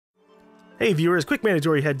Hey viewers, quick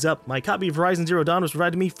mandatory heads up, my copy of Horizon Zero Dawn was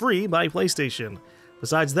provided to me free by PlayStation.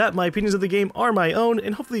 Besides that, my opinions of the game are my own,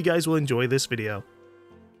 and hopefully you guys will enjoy this video.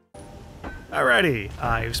 Alrighty,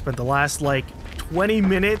 I've spent the last like 20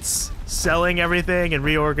 minutes selling everything and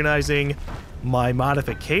reorganizing my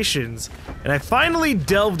modifications, and I finally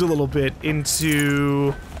delved a little bit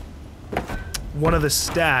into one of the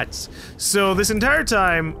stats. So this entire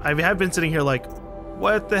time, I have been sitting here like,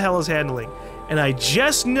 what the hell is handling? And I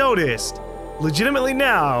just noticed, legitimately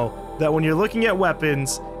now, that when you're looking at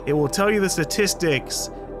weapons, it will tell you the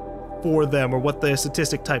statistics for them, or what the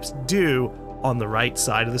statistic types do, on the right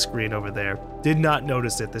side of the screen over there. Did not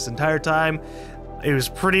notice it this entire time. It was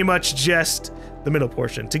pretty much just the middle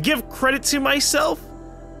portion. To give credit to myself,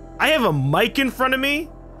 I have a mic in front of me,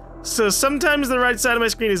 so sometimes the right side of my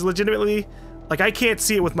screen is legitimately, like, I can't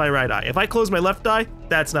see it with my right eye. If I close my left eye,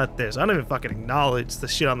 that's not this. I don't even fucking acknowledge the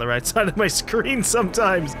shit on the right side of my screen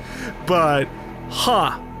sometimes. But,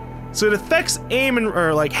 so it affects aim and,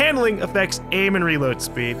 or like, handling affects aim and reload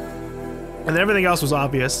speed. And then everything else was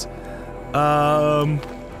obvious. And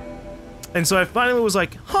so I finally was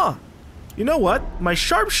like, you know what? My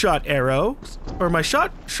sharp shot arrow, or my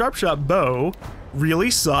sharp shot bow,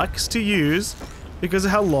 really sucks to use because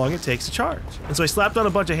of how long it takes to charge. And so I slapped on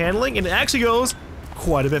a bunch of handling, and it actually goes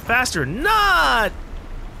quite a bit faster. Not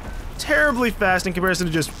terribly fast in comparison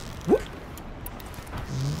to just whoop.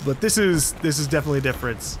 But this is definitely a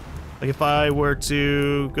difference. Like if I were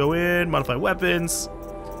to go in, modify weapons,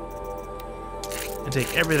 and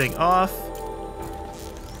take everything off.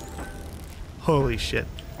 Holy shit.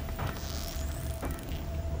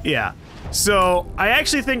 Yeah. So I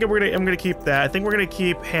actually think I'm gonna keep that. I think we're gonna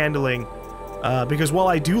keep handling, because while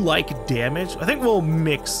I do like damage, I think we'll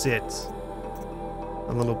mix it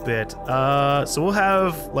a little bit. So we'll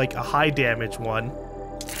have like a high damage one,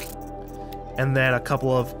 and then a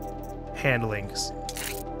couple of handlings,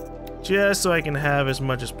 just so I can have as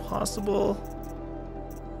much as possible.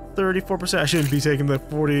 34%. I shouldn't be taking the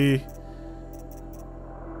 40.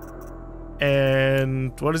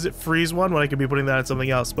 And what is it? Freeze one when I could be putting that on something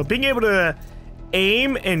else. But being able to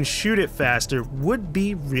aim and shoot it faster would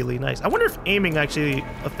be really nice. I wonder if aiming actually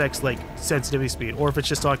affects like sensitivity speed, or if it's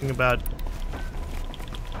just talking about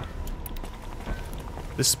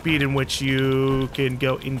the speed in which you can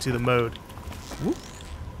go into the mode. Whoop.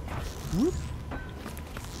 Whoop.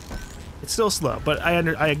 It's still slow, but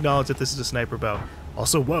I acknowledge that this is a sniper bow.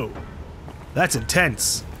 Also, whoa, that's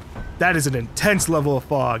intense. That is an intense level of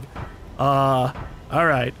fog.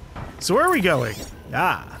 Alright. So where are we going?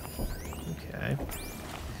 Okay.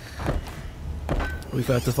 We've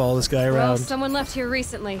got to follow this guy around. Well, someone left here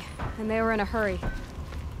recently, and they were in a hurry.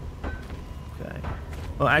 Okay.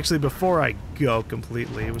 Well, actually, before I go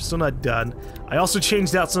completely, we're still not done. I also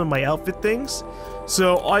changed out some of my outfit things.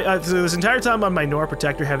 So, so this entire time on my Nora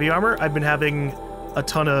Protector Heavy Armor, I've been having a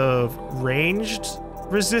ton of ranged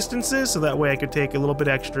resistances, so that way I could take a little bit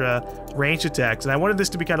extra ranged attacks, and I wanted this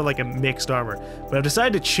to be kind of like a mixed armor, but I've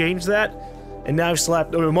decided to change that, and now I've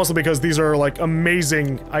slapped, mostly because these are like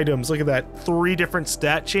amazing items. Look at that, 3 different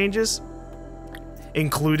stat changes,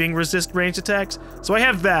 including resist ranged attacks. So I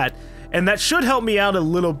have that, and that should help me out a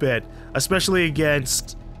little bit, especially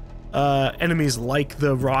against enemies like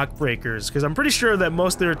the rock breakers, because I'm pretty sure that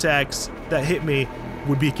most of their attacks that hit me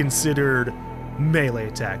would be considered melee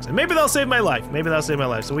attacks, and maybe they'll save my life. Maybe they'll save my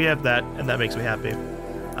life. So we have that, and that makes me happy.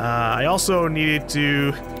 I also needed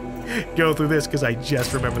to go through this because I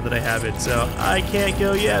just remembered that I have it. So I can't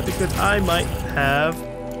go yet because I might have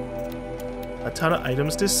a ton of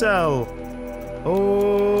items to sell.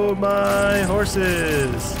 Oh my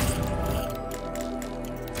horses!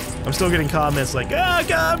 I'm still getting comments like, "Oh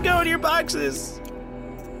God, I'm going to your boxes."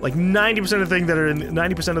 Like 90% of the things that are in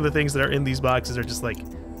 90% of the things that are in these boxes are just like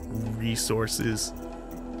resources.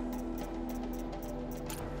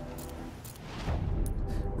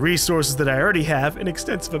 Resources that I already have an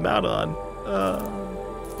extensive amount on.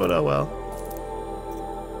 But oh well.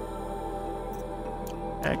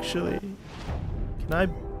 Actually, can I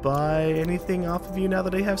buy anything off of you now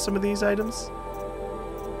that I have some of these items?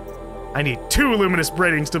 I need 2 luminous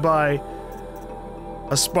bratings to buy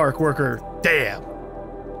a spark worker. Damn.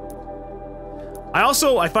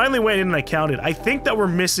 I finally went in and I counted. I think that we're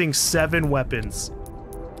missing 7 weapons,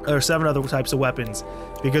 or 7 other types of weapons,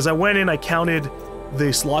 because I went in, I counted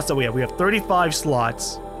the slots that we have. We have 35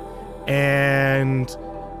 slots, and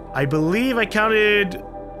I believe I counted,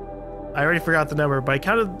 I already forgot the number, but I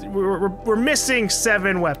counted, we're missing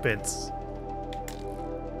 7 weapons.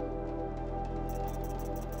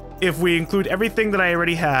 If we include everything that I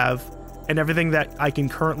already have, and everything that I can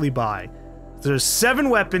currently buy. There's 7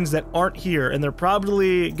 weapons that aren't here, and they're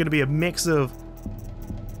probably going to be a mix of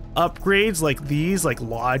upgrades like these, like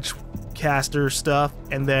Lodge Caster stuff,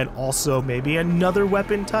 and then also maybe another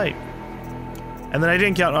weapon type. And then I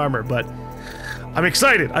didn't count armor, but I'm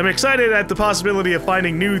excited. I'm excited at the possibility of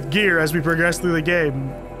finding new gear as we progress through the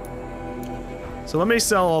game. So let me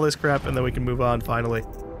sell all this crap, and then we can move on finally.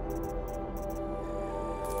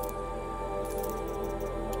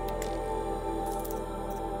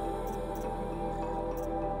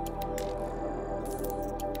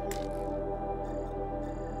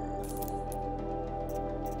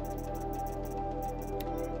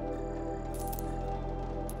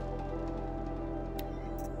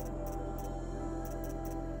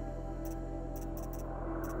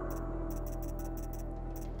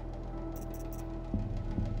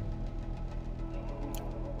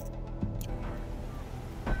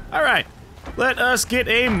 Alright, let us get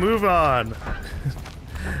a move on.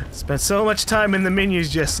 Spent so much time in the menus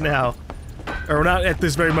just now. Or not at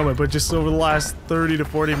this very moment, but just over the last 30 to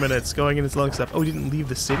 40 minutes going into selling stuff. Oh, we didn't leave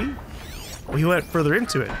the city? We went further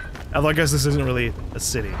into it. Although I guess this isn't really a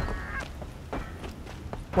city.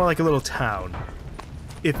 More like a little town.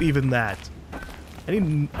 If even that. I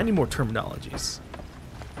need more terminologies.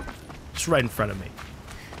 Just right in front of me.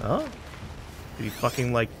 Oh? Did he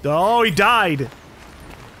fucking like... Oh, he died!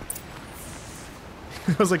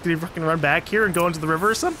 I was like, did he fucking run back here and go into the river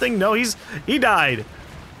or something? No, he died.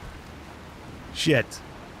 Shit.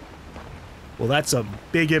 Well, that's some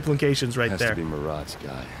big implications right there. Has to be Murad's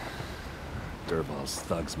guy. Dervahl's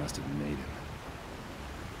thugs must have made him.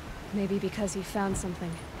 Maybe because he found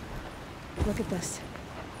something. Look at this.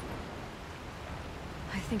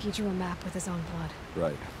 I think he drew a map with his own blood.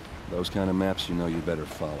 Right. Those kind of maps you know you better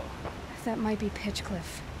follow. That might be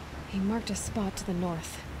Pitchcliff. He marked a spot to the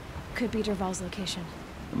north. Could be Dervahl's location.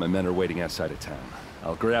 And my men are waiting outside of town.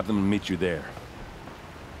 I'll grab them and meet you there.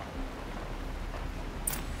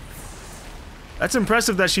 That's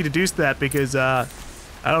impressive that she deduced that because, I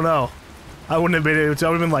don't know. I wouldn't have been able to.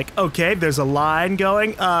 I would have been like, okay, there's a line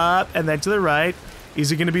going up and then to the right.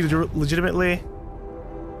 Is it going to be legitimately?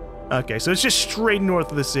 Okay, so it's just straight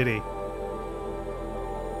north of the city.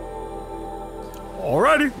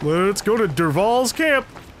 Alrighty, let's go to Dervahl's camp.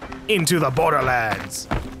 Into the borderlands.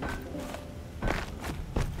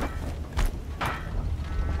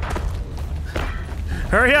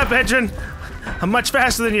 Hurry up, Edrin! I'm much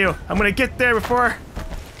faster than you. I'm gonna get there before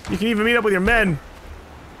you can even meet up with your men.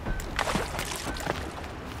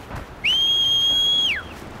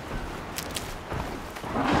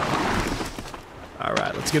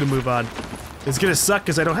 Alright, let's get a move on. It's gonna suck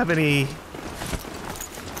because I don't have any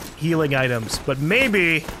healing items, but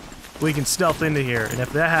maybe we can stealth into here, and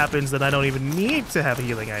if that happens, then I don't even need to have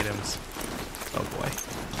healing items. Oh boy.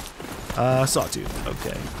 Sawtooth,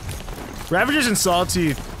 okay. Ravagers and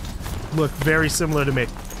Sawtooth look very similar to me.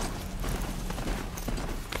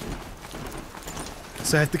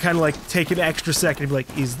 So I have to kind of like take an extra second and be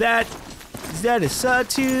like, is that a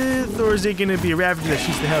Sawtooth, or is it gonna be a Ravager that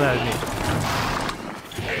shoots the hell out of me?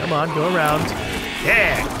 Come on, go around.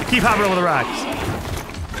 Yeah! Keep hopping over the rocks.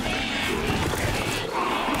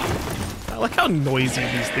 I like how noisy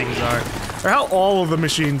these things are. Or how all of the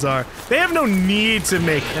machines are. They have no need to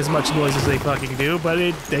make as much noise as they fucking do, but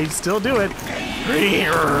they still do it.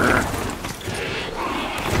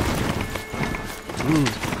 Ooh.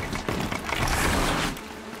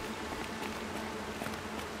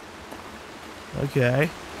 Okay.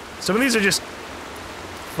 Some of these are just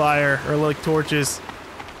fire, or like torches.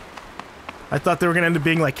 I thought they were gonna end up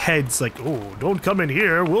being like heads, like, oh, don't come in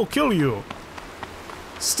here, we'll kill you.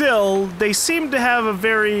 Still, they seem to have a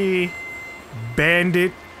very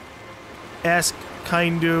bandit-esque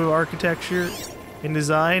kind of architecture and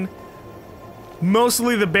design.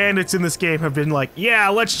 Mostly the bandits in this game have been like, yeah,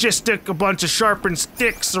 let's just stick a bunch of sharpened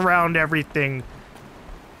sticks around everything.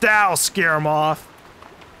 That'll scare them off.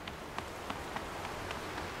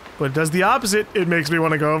 But it does the opposite. It makes me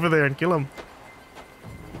want to go over there and kill them.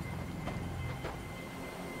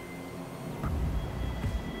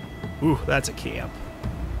 Ooh, that's a camp.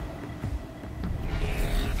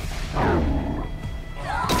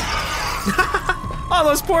 Oh,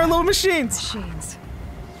 those poor little machines! Machines.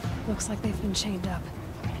 Looks like they've been chained up.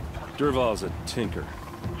 Dervahl's a tinker.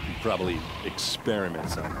 He probably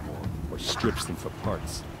experiments on them or strips them for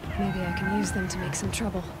parts. Maybe I can use them to make some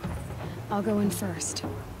trouble. I'll go in first.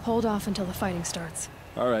 Hold off until the fighting starts.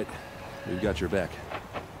 All right. We've got your back.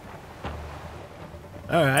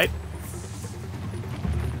 All right.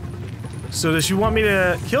 So does she want me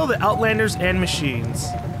to kill the Outlanders and machines?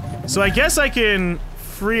 So I guess I can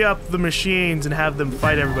free up the machines and have them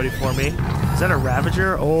fight everybody for me. Is that a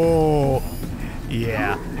Ravager? Oh,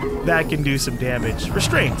 Yeah, that can do some damage.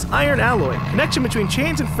 Restraints, iron alloy. Connection between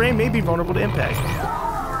chains and frame may be vulnerable to impact.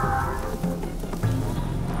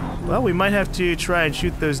 Well, we might have to try and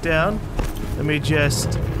shoot those down. Let me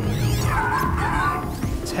just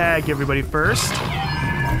tag everybody first.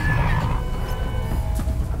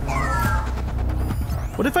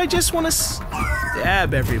 What if I just want to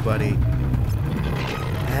stab everybody?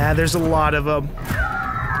 Ah, there's a lot of them.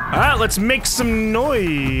 Alright, let's make some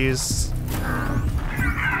noise.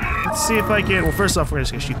 Let's see if I can... Well, first off, we're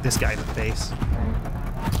just gonna shoot this guy in the face.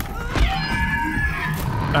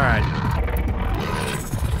 Alright.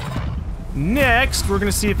 Next, we're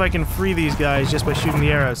gonna see if I can free these guys just by shooting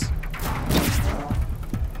the arrows.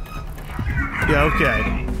 Yeah,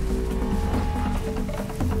 okay.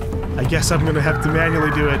 I guess I'm gonna have to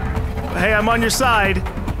manually do it. Hey, I'm on your side.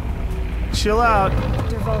 Chill out.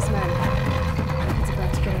 Revolves men. It's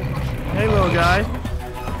about to get ugly. Hey, little guy.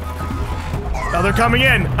 Oh, they're coming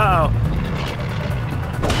in. Uh-oh.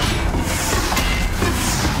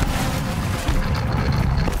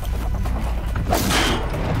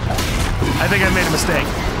 I think I made a mistake.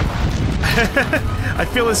 I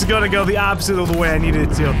feel this is gonna go the opposite of the way I needed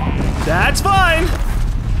it to. That's fine.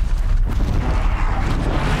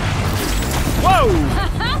 Whoa!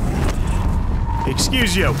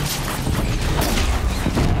 Excuse you.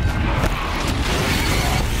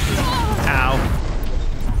 Ow.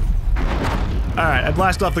 Alright, I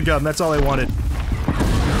blasted off the gun. That's all I wanted.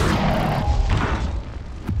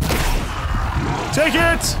 Take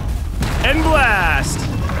it! And blast!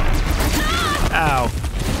 Ow.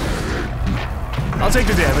 I'll take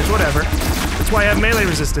the damage, whatever. That's why I have melee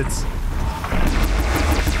resistance.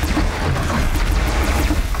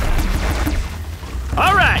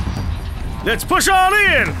 Alright! Let's push on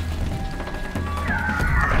in!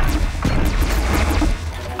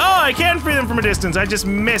 Oh, I can free them from a distance. I just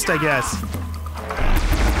missed, I guess.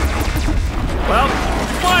 Well,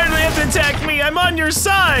 why do they have to attack me? I'm on your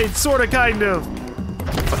side, sorta, kind of.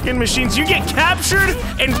 Fucking machines, you get captured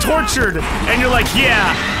and tortured, and you're like,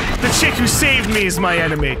 yeah, the chick who saved me is my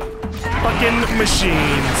enemy. Fucking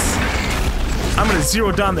machines. I'm gonna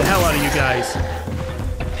zero down the hell out of you guys.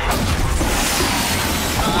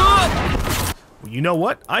 Well, you know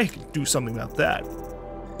what? I can do something about that.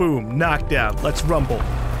 Boom, knockdown. Let's rumble.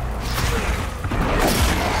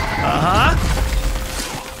 Uh-huh.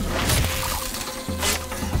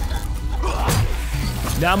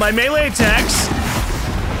 Now my melee attacks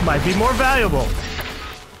might be more valuable.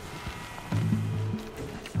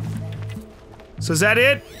 So is that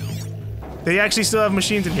it? They actually still have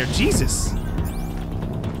machines in here. Jesus.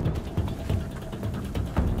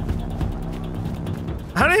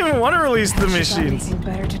 I don't even want to release the machines. Anything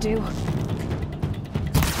better to do?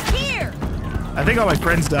 Here. I think all my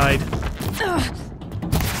friends died.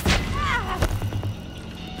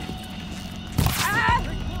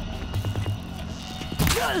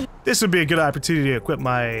 This would be a good opportunity to equip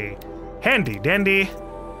my handy dandy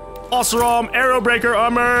Osram arrow breaker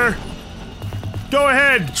armor. Go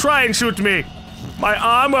ahead, try and shoot me. My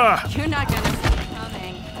armor. You're not gonna see it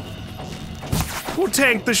coming. Who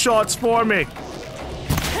tanked the shots for me?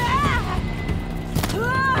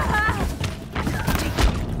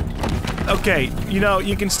 Okay, you know,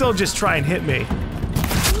 you can still just try and hit me.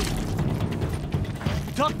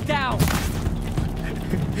 Duck down.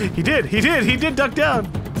 He did duck down.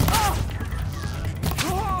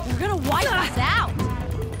 We're gonna wipe us out.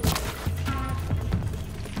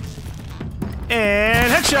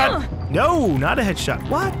 And headshot. No, not a headshot.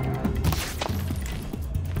 What?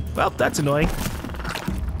 Well, that's annoying.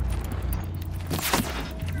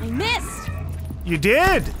 I missed. You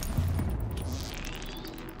did.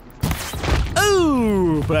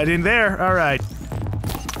 Ooh, but I didn't there. All right.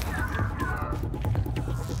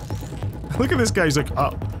 Look at this guy. He's like,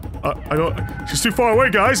 I don't. She's too far away,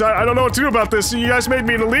 guys. I don't know what to do about this. You guys made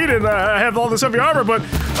me an elite, and I have all this heavy armor, but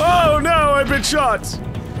oh no, I've been shot.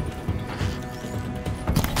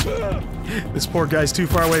 This poor guy's too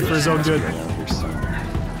far away for his own good.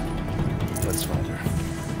 Let's find her.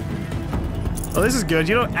 Oh, this is good.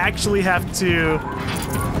 You don't actually have to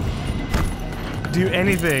do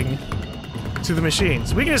anything to the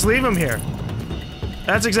machines. We can just leave them here.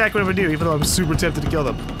 That's exactly what I'm gonna do, even though I'm super tempted to kill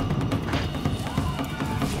them.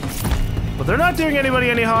 But they're not doing anybody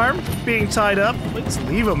any harm, being tied up. Let's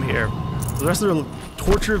leave them here. The rest of their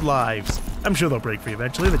tortured lives. I'm sure they'll break free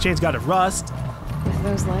eventually. The chain's got to rust. With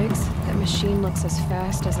those legs, that machine looks as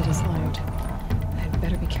fast as it is loud. I'd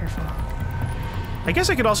better be careful. I guess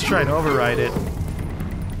I could also try and override it.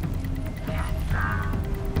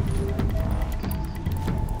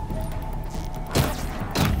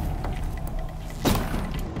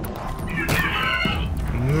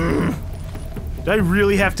 Do I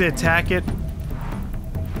really have to attack it?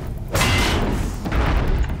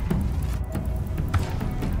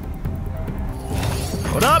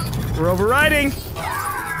 Hold up! We're overriding!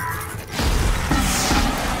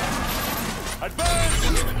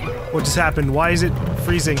 What just happened? Why is it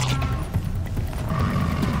freezing?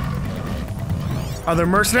 Are there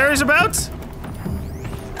mercenaries about?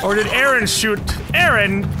 Or did Aaron shoot?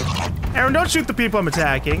 Aaron, don't shoot the people I'm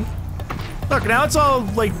attacking. Look, now it's all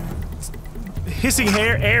like hissing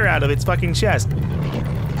air out of its fucking chest.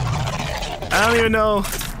 I don't even know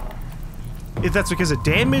if that's because of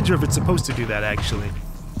damage or if it's supposed to do that actually.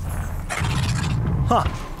 Huh.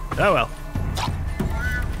 Oh well.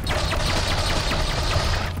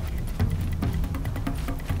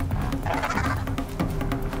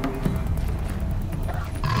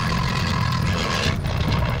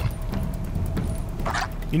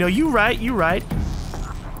 You know, you right.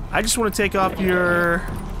 I just want to take off your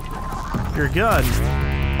gun.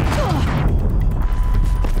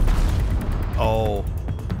 Oh.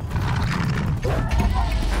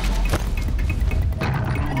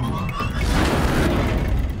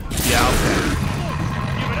 Yeah, okay.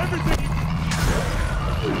 Give it everything.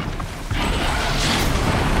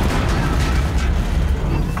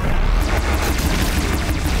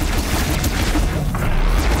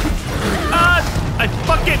 I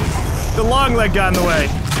fucking... The long leg got in the way.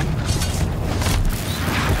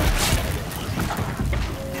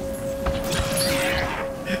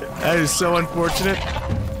 That is so unfortunate.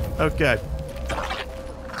 Okay.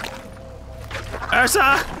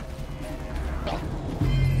 Ursa!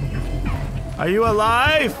 Are you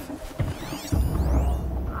alive?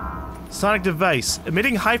 Sonic device.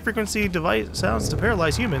 Emitting high-frequency device sounds to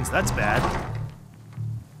paralyze humans. That's bad.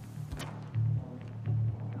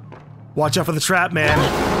 Watch out for the trap, man.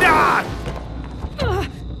 Ah!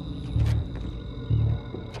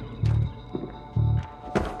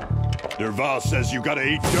 Derval says you gotta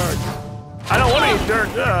eat dirt. I don't want to eat dirt.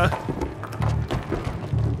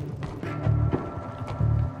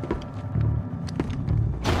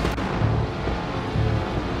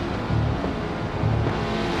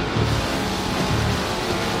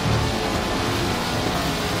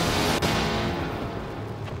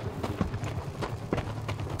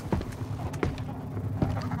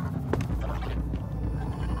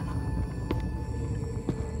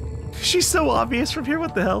 She's so obvious from here.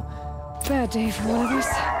 What the hell? Bad day for one of us.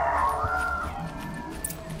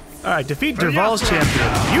 Alright, defeat Derval's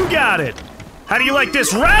champion. You got it! How do you like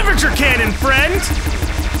this Ravager cannon, friend?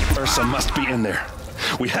 Ursa must be in there.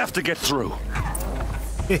 We have to get through.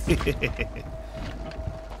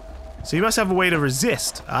 So you must have a way to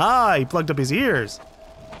resist. Ah, he plugged up his ears.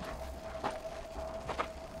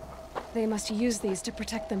 They must use these to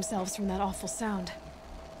protect themselves from that awful sound.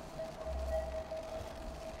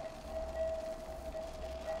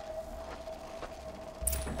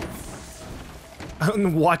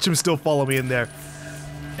 Watch him still follow me in there.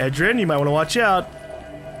 Edrin, you might want to watch out.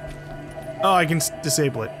 Oh, I can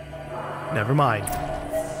disable it. Never mind.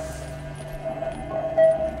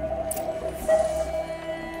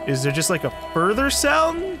 Is there just like a further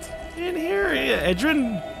sound in here? Yeah,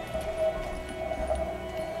 Edrin?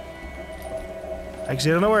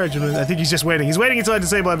 Actually, I don't know where Edrin is. I think he's just waiting. He's waiting until I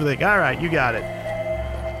disable everything. Alright, you got it.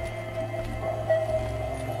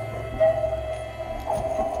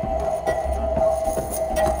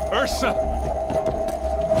 Ursa!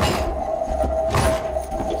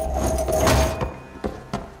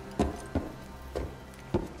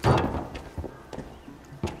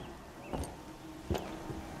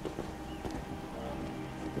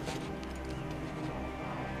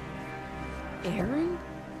 Aaron?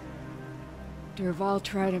 Derval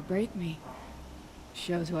tried to break me.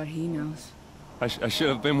 Shows what he knows. I should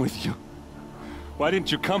have been with you. Why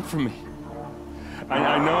didn't you come for me?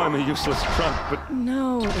 I know I'm a useless drunk, but...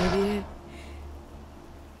 No, idiot.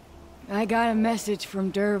 I got a message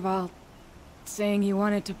from Derval saying he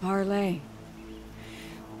wanted to parlay.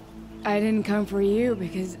 I didn't come for you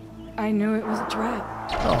because I knew it was a trap.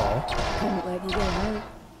 Oh. Couldn't let you get hurt.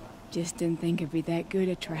 Just didn't think it'd be that good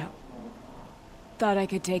a trap. Thought I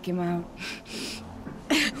could take him out.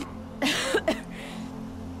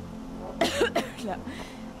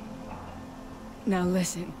 Now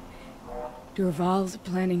listen. Derval's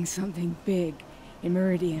planning something big in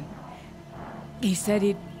Meridian. He said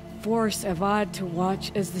he'd force Avad to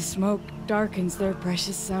watch as the smoke darkens their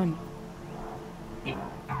precious sun.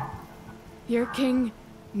 Your king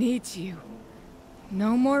needs you.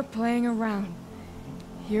 No more playing around.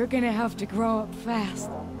 You're gonna have to grow up fast.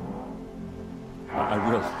 I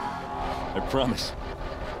will. I promise.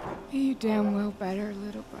 You damn well better,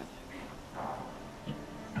 little brother.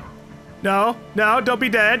 No, no, don't be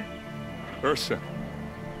dead. Ursa.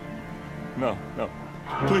 No, no.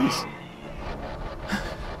 Please.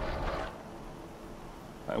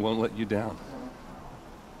 I won't let you down.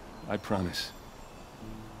 I promise.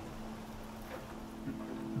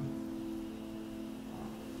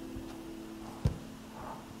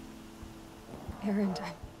 Aaron,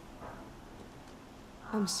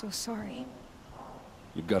 I'm so sorry.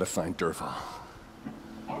 You've got to find Dervahl.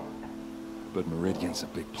 But Meridian's a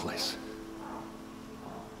big place.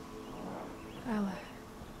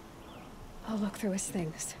 I'll look through his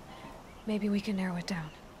things. Maybe we can narrow it down.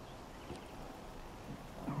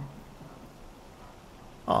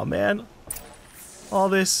 Oh man. All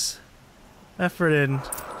this effort and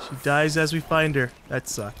she dies as we find her. That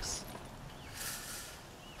sucks.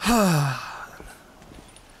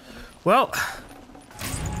 Well,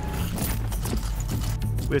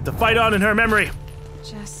 we have to fight on in her memory.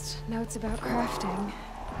 Just notes about crafting.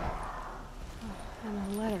 Oh,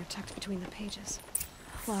 and a letter tucked between the pages.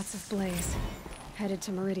 Lots of blaze. Headed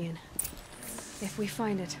to Meridian. If we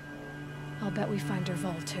find it, I'll bet we find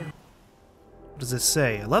Dervahl too. What does it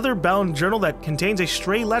say? A leather-bound journal that contains a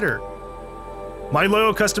stray letter. My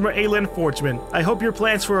loyal customer, Aelin Forgeman, I hope your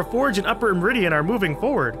plans for a forge in Upper Meridian are moving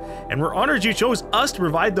forward, and we're honored you chose us to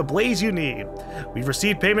provide the blaze you need. We've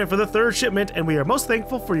received payment for the 3rd shipment, and we are most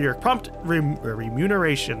thankful for your prompt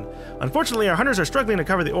remuneration. Unfortunately, our hunters are struggling to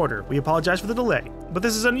cover the order. We apologize for the delay, but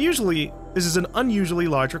this is an unusually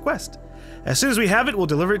large request. As soon as we have it, we'll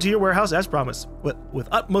deliver it to your warehouse as promised. With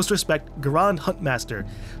utmost respect, Garand Huntmaster.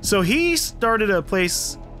 So he started a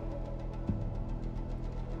place.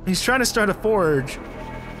 He's trying to start a forge,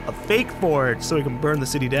 a fake forge, so he can burn the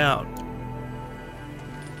city down.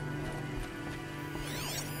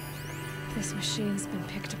 This machine's been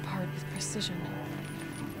picked apart with precision.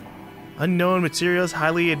 Unknown materials,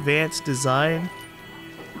 highly advanced design.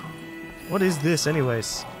 What is this,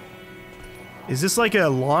 anyways? Is this like a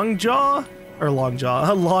long jaw? Or a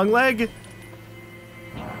long leg?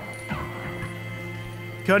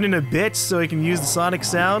 Cut into bits so he can use the sonic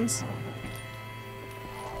sounds?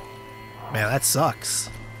 Man, that sucks.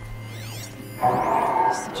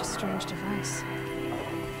 Such a strange device.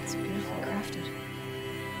 It's beautifully crafted.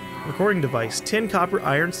 Recording device. Tin, copper,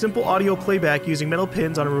 iron, simple audio playback using metal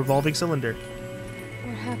pins on a revolving cylinder.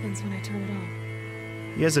 What happens when I turn it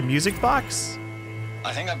on? He has a music box?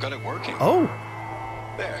 I think I've got it working. Oh!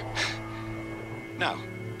 There. Now,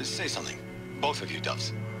 say something. Both of you,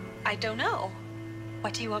 Doves. I don't know.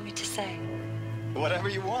 What do you want me to say? Whatever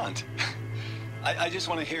you want. I just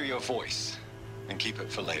want to hear your voice. And keep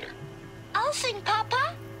it for later. I'll sing,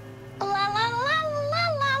 Papa. La la la la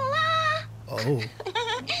la la. Oh.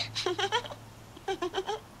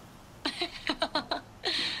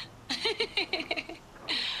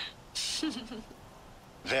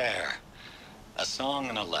 There. A song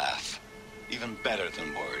and a laugh. Even better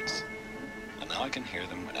than words. And now I can hear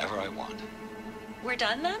them whenever I want. We're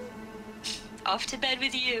done then? Off to bed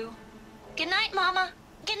with you. Good night, Mama.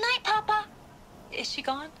 Good night, Papa. Is she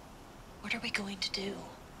gone? What are we going to do?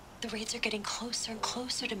 The raids are getting closer and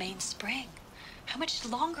closer to Main Spring. How much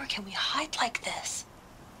longer can we hide like this?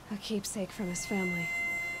 A keepsake from his family.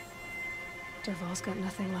 Dervahl's got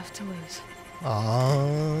nothing left to lose.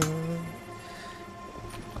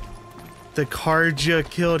 The Karja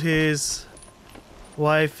killed his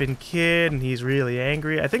wife and kid, and he's really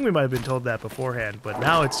angry. I think we might have been told that beforehand, but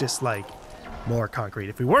now it's just like more concrete.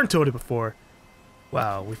 If we weren't told it before,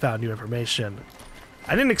 wow, we found new information.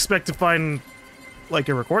 I didn't expect to find like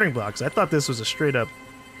a recording box. I thought this was a straight up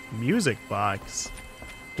music box.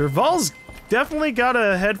 Dervahl's definitely got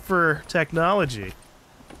a head for technology.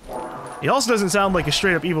 He also doesn't sound like a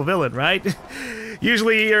straight up evil villain, right?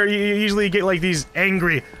 usually you get like these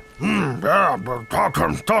angry, Yeah, but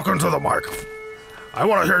talking to the mic. I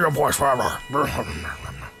want to hear your voice forever. but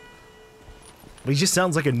he just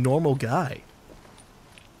sounds like a normal guy.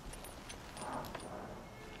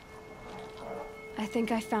 I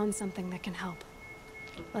think I found something that can help.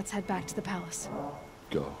 Let's head back to the palace.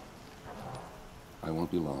 Go. I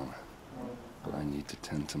won't be long, but I need to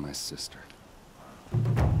tend to my sister.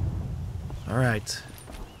 Alright.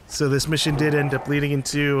 So this mission did end up leading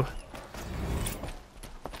into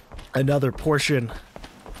another portion.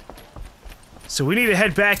 So we need to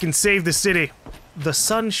head back and save the city. The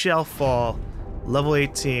sun shall fall. Level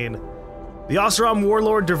 18. The Oseram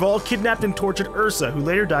warlord Dervahl kidnapped and tortured Ursa, who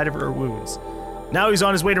later died of her wounds. Now he's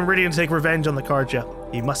on his way to Meridian to take revenge on the Karja.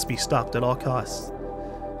 He must be stopped at all costs.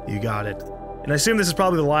 You got it. And I assume this is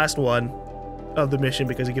probably the last one of the mission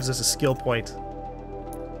because it gives us a skill point.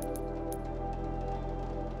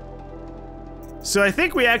 So I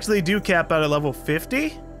think we actually do cap out at level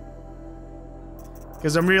 50.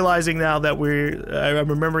 Because I'm realizing now that I'm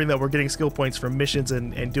remembering that we're getting skill points from missions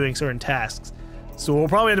and doing certain tasks. So what we'll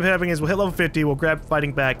probably end up having is we'll hit level 50, we'll grab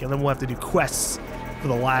fighting back, and then we'll have to do quests for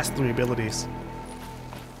the last 3 abilities.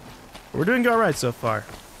 But we're doing alright so far.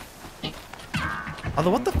 Although,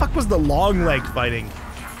 what the fuck was the long leg fighting?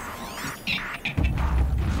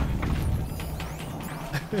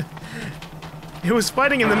 It was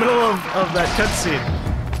fighting in the middle of that cutscene.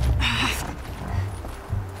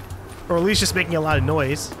 Or at least just making a lot of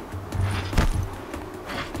noise.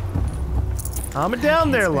 Calm it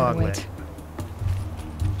down there, long leg.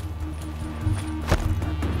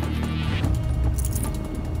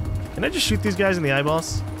 Can I just shoot these guys in the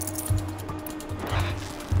eyeballs?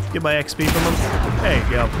 Get my XP from them? There you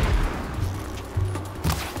go.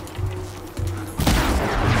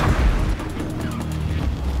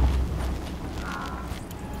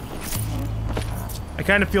 I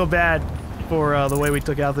kind of feel bad for the way we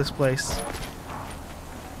took out this place.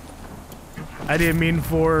 I didn't mean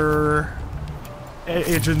for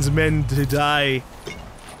Idrin's men to die.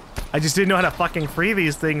 I just didn't know how to fucking free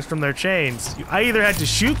these things from their chains. I either had to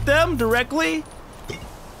shoot them directly,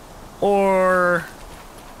 or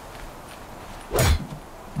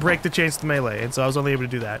break the chains to melee, and so I was only able to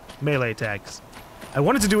do that. Melee attacks. I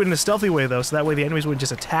wanted to do it in a stealthy way, though, so that way the enemies wouldn't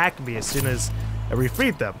just attack me as soon as I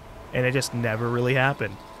refreed them. And it just never really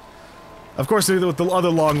happened. Of course, with the other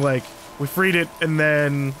long leg, we freed it, and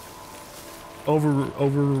then we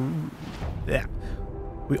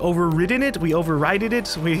overridden it? We overrided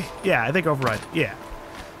it? Yeah, I think override. Yeah.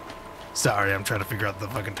 Sorry, I'm trying to figure out the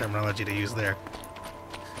fucking terminology to use there.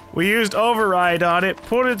 We used override on it,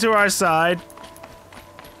 put it to our side,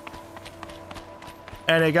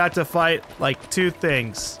 and it got to fight like 2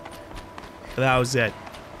 things. That was it.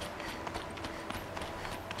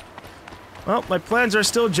 Well, my plans are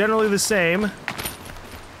still generally the same.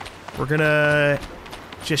 We're gonna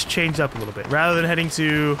just change up a little bit. Rather than heading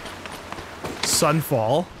to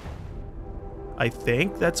Sunfall, I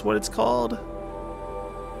think that's what it's called.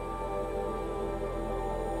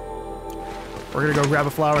 We're gonna go grab a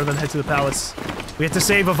flower and then head to the palace. We have to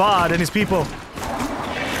save Avad and his people.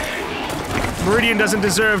 Meridian doesn't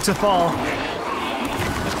deserve to fall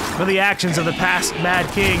for the actions of the past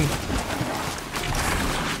Mad King.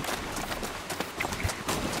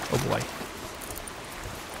 Oh boy.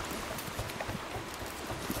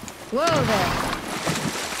 Whoa there.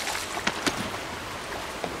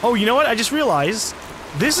 Oh, you know what? I just realized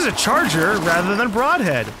this is a charger rather than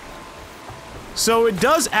broadhead. So it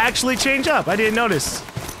does actually change up. I didn't notice.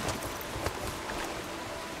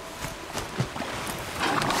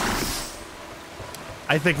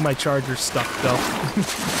 I think my charger's stuck though.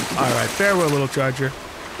 Alright, farewell, little charger.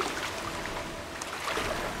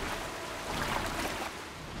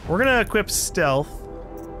 We're gonna equip stealth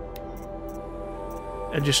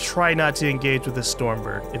and just try not to engage with this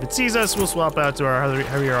Stormbird. If it sees us, we'll swap out to our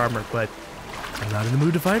heavier armor, but I'm not in the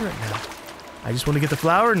mood to fight right now. I just want to get the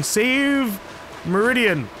flower and save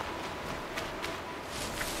Meridian.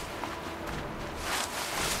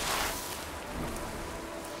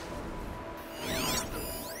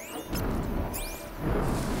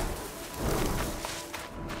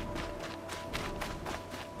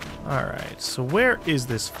 Alright, so where is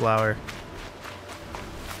this flower?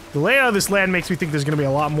 The layout of this land makes me think there's going to be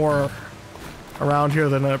a lot more around here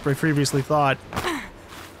than I previously thought.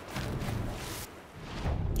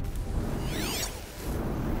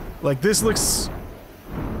 Like, this looks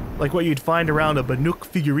like what you'd find around a Banuk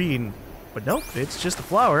figurine. But nope, it's just a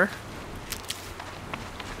flower.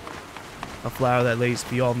 A flower that lays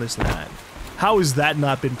beyond this land. How has that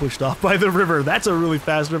not been pushed off by the river? That's a really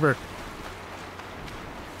fast river.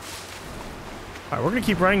 Alright, we're gonna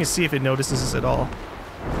keep running and see if it notices us at all.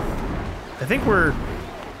 I think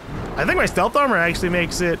my stealth armor actually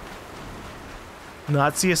makes it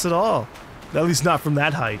not see us at all. At least not from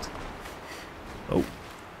that height. Oh.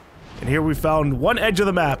 And here we found one edge of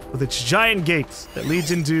the map with its giant gate that leads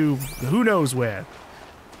into who knows where.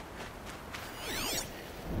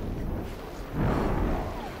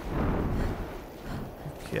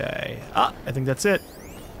 Okay. Ah, I think that's it.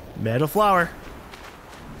 Metal flower.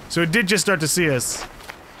 So it did just start to see us.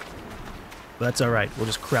 But that's alright. We'll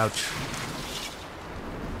just crouch.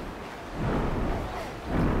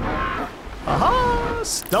 Aha!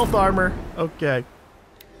 Stealth armor. Okay.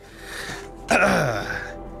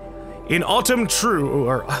 In autumn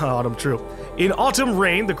In autumn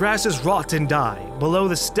rain, the grasses rot and die. Below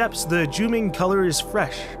the steps, the Juming color is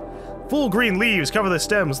fresh. Full green leaves cover the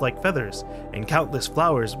stems like feathers, and countless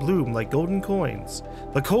flowers bloom like golden coins.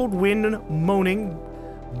 The cold wind, moaning,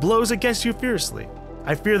 blows against you fiercely.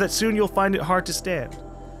 I fear that soon you'll find it hard to stand.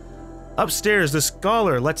 Upstairs, the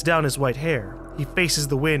scholar lets down his white hair. He faces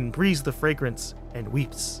the wind, breathes the fragrance, and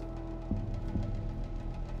weeps.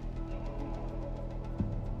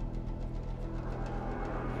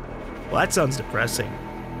 Well, that sounds depressing.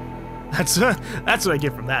 That's what I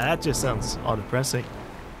get from that. That just sounds all depressing.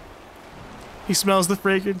 He smells the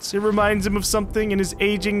fragrance. It reminds him of something in his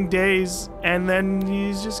aging days, and then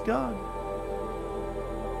he's just gone.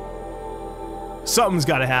 Something's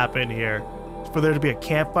got to happen here. For there to be a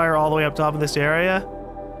campfire all the way up top of this area?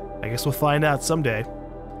 I guess we'll find out someday.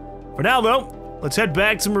 For now, though, let's head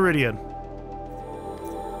back to Meridian.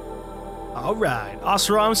 All right,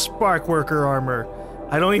 Osram Sparkworker armor.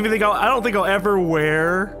 I don't think I'll ever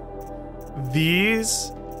wear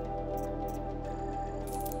these,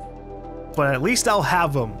 but at least I'll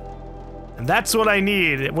have them, and that's what I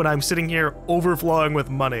need when I'm sitting here overflowing with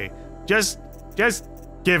money. Just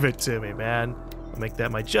give it to me, man. I'll make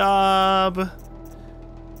that my job.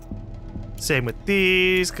 Same with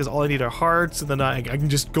these, because all I need are hearts, and then I can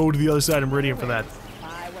just go to the other side of Meridian for that.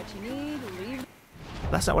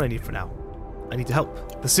 That's not what I need for now. I need to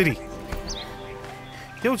help the city.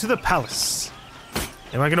 Go to the palace.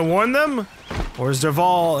 Am I gonna warn them? Or is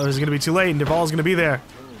Derval, or is it gonna be too late and Derval's gonna be there?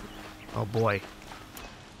 Oh boy.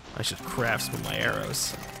 I should craft some of my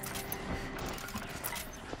arrows.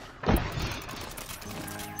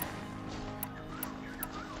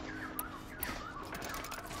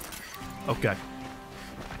 Okay.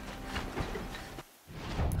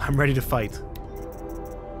 I'm ready to fight.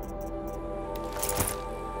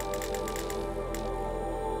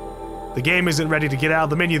 The game isn't ready to get out of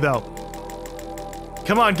the menu though.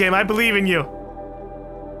 Come on, game, I believe in you.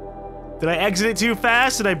 Did I exit it too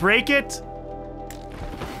fast? Did I break it?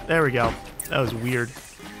 There we go. That was weird.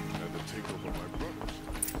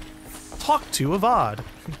 Talk to Avad.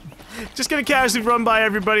 Just gonna casually run by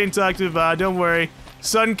everybody and talk to Avad, don't worry.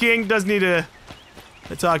 Sun King doesn't need to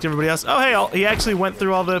talk to everybody else. Oh hey, he actually went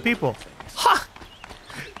through all the people. Ha!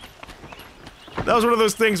 That was one of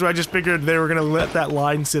those things where I just figured they were gonna let that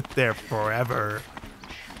line sit there forever.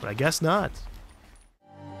 But I guess not.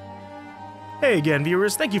 Hey again,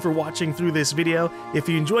 viewers, thank you for watching through this video. If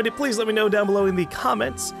you enjoyed it, please let me know down below in the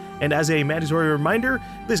comments. And as a mandatory reminder,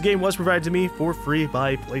 this game was provided to me for free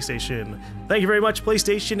by PlayStation. Thank you very much,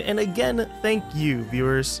 PlayStation, and again, thank you,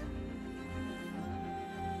 viewers.